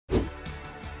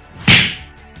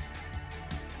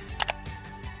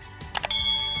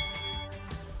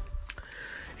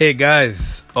Hey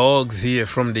guys, Ogs here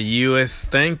from the US.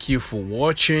 Thank you for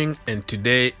watching, and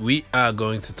today we are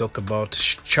going to talk about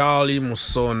Charly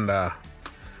Musonda.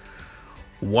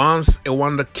 Once a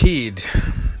wonder kid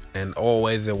and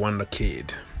always a wonder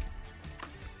kid.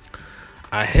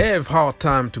 I have hard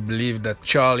time to believe that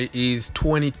Charly is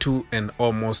 22 and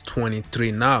almost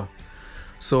 23 now.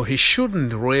 So he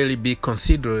shouldn't really be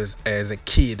considered as a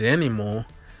kid anymore.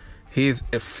 He's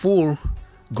a full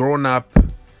grown-up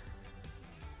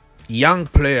young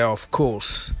player, of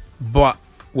course, but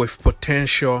with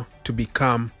potential to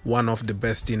become one of the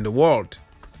best in the world.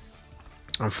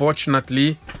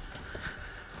 Unfortunately,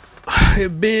 he's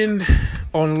been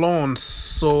on loan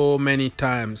so many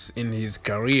times in his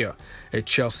career at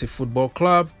Chelsea Football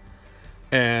Club,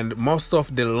 and most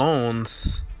of the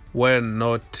loans were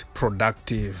not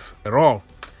productive at all.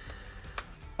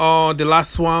 The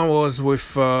last one was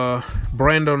with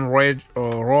Brendan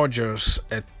Rodgers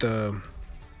at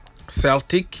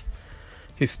Celtic.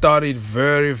 He started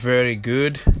very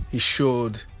good. He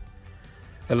showed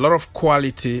a lot of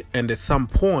quality, and at some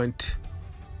point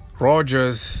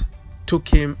Rodgers took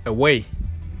him away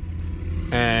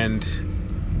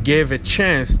and gave a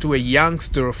chance to a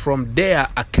youngster from their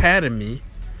academy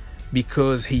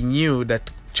because he knew that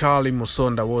Charly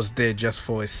Musonda was there just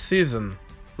for a season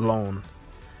loan.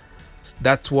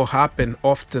 That's what happened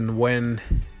often when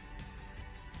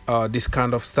this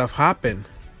kind of stuff happen.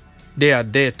 They are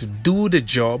there to do the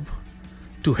job,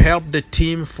 to help the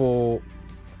team for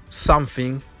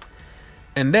something,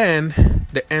 and then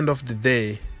the end of the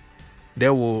day they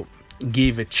will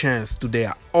give a chance to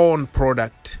their own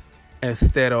product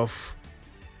instead of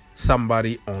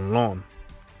somebody on loan.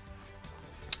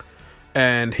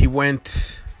 And he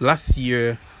went last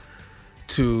year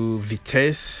to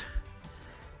Vitesse,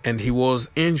 and he was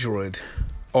injured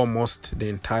almost the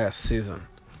entire season.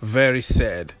 Very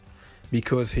sad,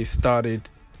 because he started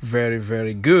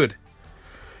very good.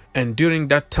 And during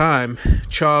that time,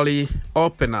 Charly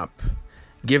opened up,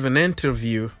 gave an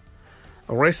interview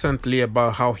recently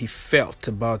about how he felt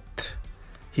about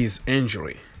his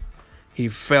injury. He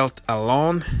felt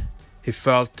alone. He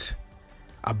felt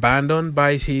abandoned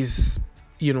by his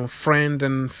friend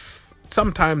and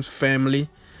sometimes family,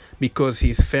 because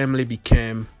his family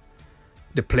became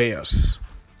the players.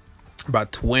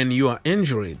 But when you are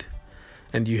injured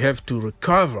and you have to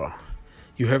recover,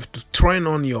 you have to train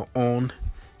on your own,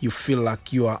 you feel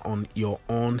like you are on your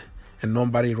own and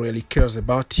nobody really cares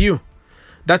about you.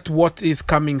 That's what is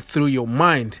coming through your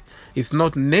mind. It's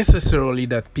not necessarily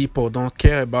that people don't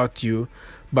care about you,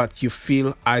 but you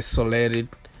feel isolated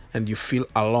and you feel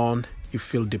alone, you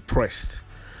feel depressed.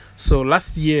 So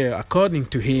last year, according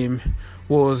to him,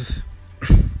 was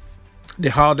the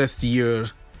hardest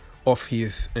year of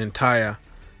his entire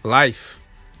life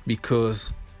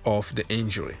because of the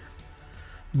injury.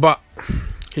 But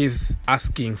he's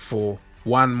asking for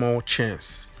one more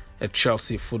chance at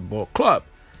Chelsea Football Club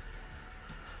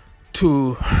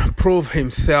to prove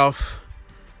himself,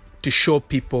 to show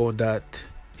people that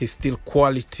he's still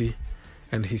quality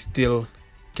and he still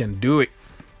can do it.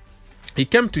 He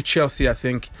came to Chelsea, I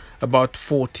think, about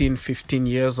 14-15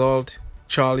 years old,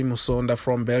 Charly Musonda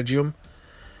from Belgium,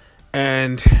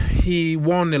 and he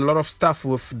won a lot of stuff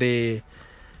with the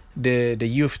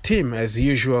youth team. As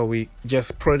usual, we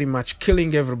just pretty much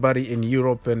killing everybody in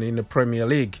Europe and in the Premier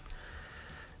League,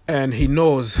 and he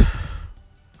knows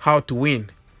how to win.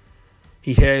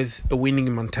 He has a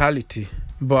winning mentality,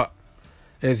 but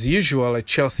as usual at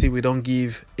Chelsea, we don't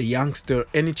give a youngster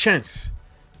any chance.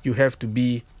 You have to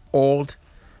be old,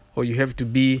 or you have to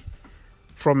be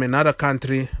from another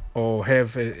country, or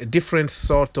have a different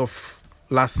sort of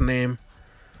last name,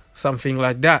 something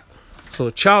like that. So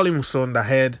Charly Musonda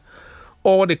had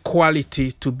all the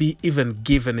quality to be even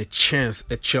given a chance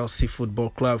at Chelsea Football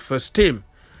Club first team.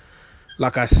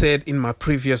 Like I said in my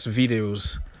previous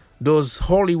videos, those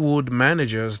Hollywood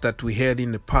managers that we had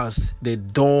in the past, they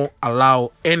don't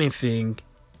allow anything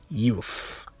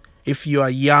youth. If you are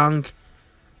young,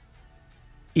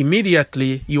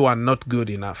 immediately you are not good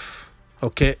enough.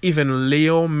 Okay, even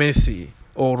Leo Messi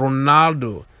or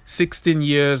Ronaldo, 16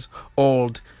 years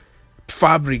old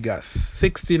Fabregas,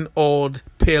 16-old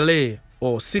Pele,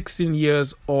 or 16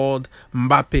 years old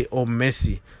Mbappe or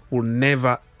Messi will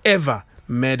never ever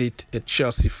made it at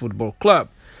Chelsea Football Club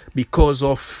because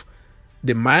of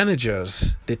the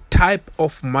managers, the type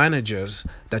of managers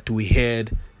that we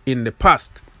had in the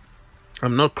past.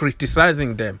 I'm not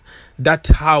criticizing them. That's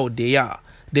how they are.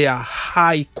 They are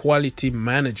high quality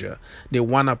manager. They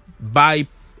want to buy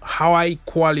high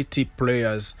quality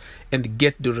players and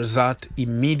get the result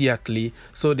immediately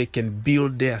so they can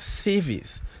build their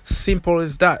savings, Simple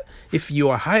as that. If you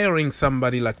are hiring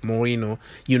somebody like Mourinho,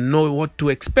 you know what to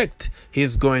expect.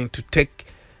 He's going to take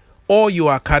all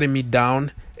your academy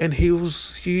down, and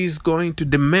he's going to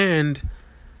demand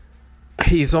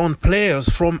his own players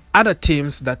from other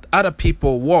teams that other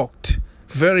people worked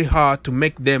very hard to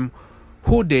make them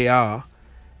who they are,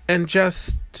 and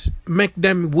just make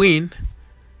them win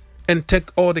and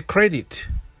take all the credit.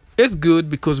 It's good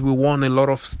because we won a lot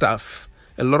of stuff,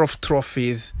 a lot of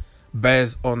trophies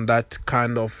based on that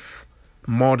kind of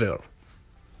model.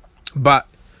 But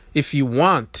if you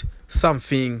want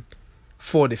something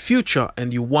for the future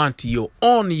and you want your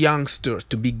own youngster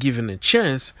to be given a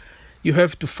chance, you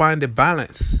have to find a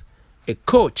balance. A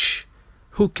coach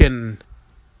who can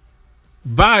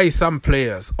buy some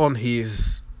players on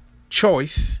his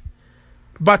choice,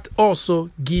 but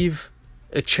also give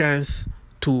a chance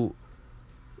to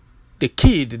the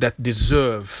kid that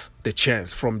deserve the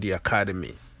chance from the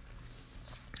academy.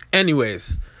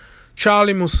 Anyways,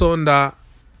 Charly Musonda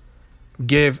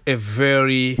gave a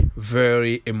very,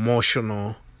 very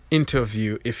emotional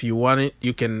interview. If you want it,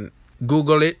 you can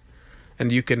Google it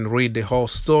and you can read the whole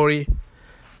story.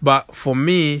 But for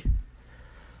me,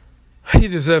 he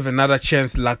deserves another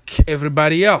chance like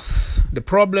everybody else. The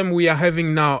problem we are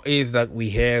having now is that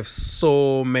we have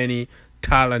so many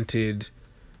talented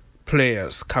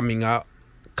players coming up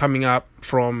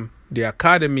from the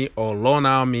academy or loan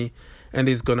army, and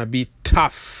it's going to be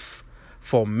tough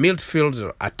for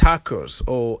midfielder, attackers,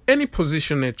 or any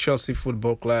position at Chelsea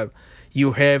Football Club.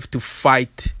 You have to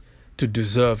fight to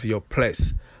deserve your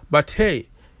place. But hey,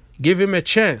 give him a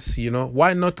chance, you know.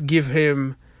 Why not give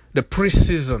him the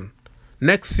preseason?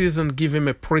 Next season, give him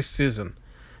a preseason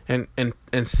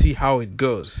and see how it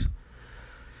goes.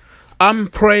 I'm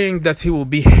praying that he will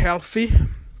be healthy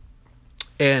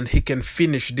and he can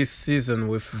finish this season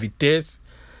with Vitesse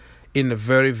in a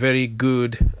very, very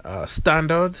good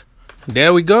standard.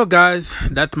 There we go, guys.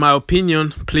 That's my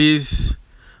opinion. Please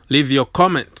leave your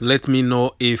comment. Let me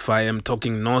know if I am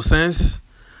talking nonsense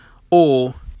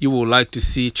or you would like to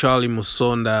see Charly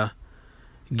Musonda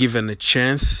given a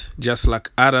chance just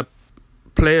like other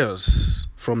players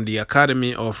from the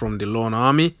academy or from the loan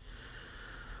army.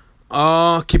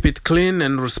 Keep it clean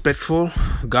and respectful.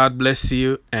 God bless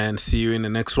you and see you in the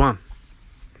next one.